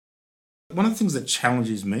One of the things that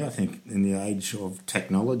challenges me, I think, in the age of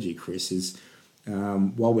technology, Chris, is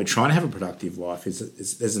while we're trying to have a productive life,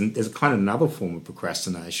 there's a kind of another form of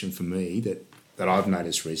procrastination for me that I've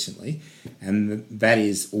noticed recently, and that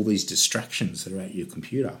is all these distractions that are at your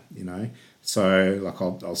computer, So, like,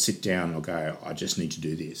 I'll sit down and I'll go, I just need to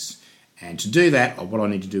do this. And to do that, what I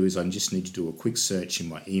need to do is I just need to do a quick search in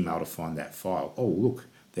my email to find that file. Oh, look,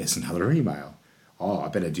 there's another email. Oh, I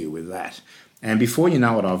better deal with that. And before you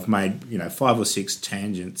know it, I've made 5 or 6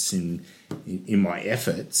 tangents in my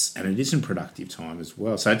efforts, and it isn't productive time as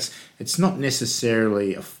well. So it's not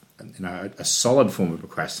necessarily a solid form of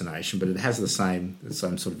procrastination, but it has the same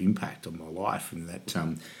sort of impact on my life. In that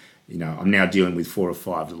I'm now dealing with 4 or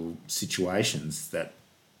 5 little situations that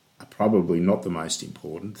are probably not the most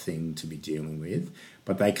important thing to be dealing with,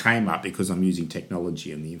 but they came up because I'm using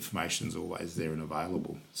technology and the information's always there and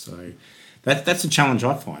available. So that's a challenge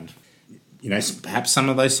I find. Perhaps some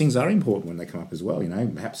of those things are important when they come up as well.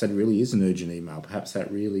 Perhaps that really is an urgent email. Perhaps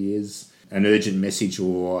that really is an urgent message,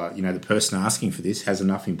 or, the person asking for this has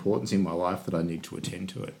enough importance in my life that I need to attend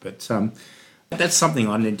to it. But that's something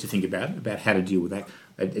I need to think about how to deal with that.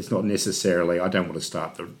 It's not necessarily, I don't want to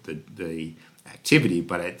start the activity,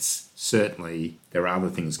 but it's certainly there are other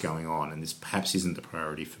things going on, and this perhaps isn't the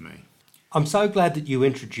priority for me. I'm so glad that you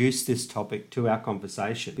introduced this topic to our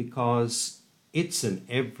conversation, because it's an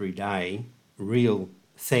everyday, real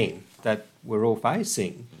thing that we're all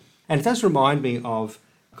facing. And it does remind me of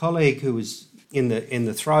a colleague who was in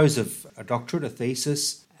the throes of a doctorate, a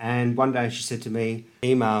thesis, and one day she said to me,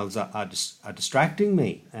 emails are distracting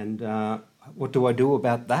me, and what do I do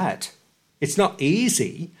about that? It's not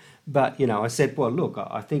easy, but, I said, well, look,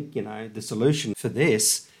 I think, the solution for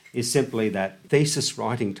this is simply that thesis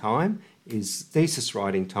writing time is thesis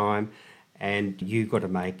writing time, and you've got to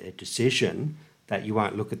make a decision that you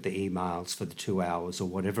won't look at the emails for the 2 hours or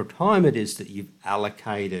whatever time it is that you've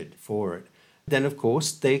allocated for it. Then, of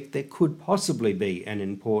course, there could possibly be an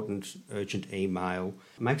important, urgent email.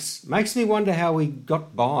 Makes me wonder how we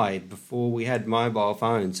got by before we had mobile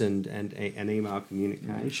phones and email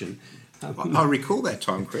communication. I recall that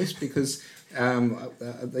time, Chris, because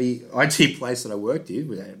the IT place that I worked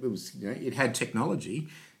in, it had technology.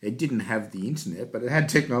 It didn't have the internet, but it had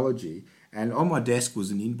technology. And on my desk was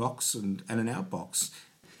an inbox and an outbox.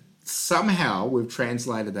 Somehow we've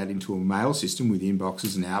translated that into a mail system with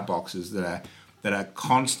inboxes and outboxes that are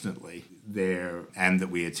constantly there and that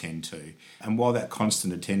we attend to. And while that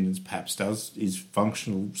constant attendance perhaps is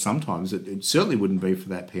functional sometimes, it certainly wouldn't be for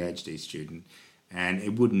that PhD student. And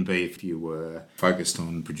it wouldn't be if you were focused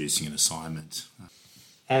on producing an assignment.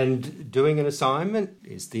 And doing an assignment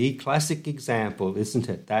is the classic example, isn't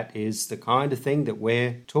it? That is the kind of thing that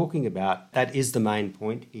we're talking about. That is the main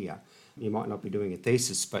point here. You might not be doing a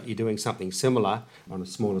thesis, but you're doing something similar on a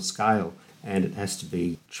smaller scale, and it has to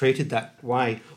be treated that way.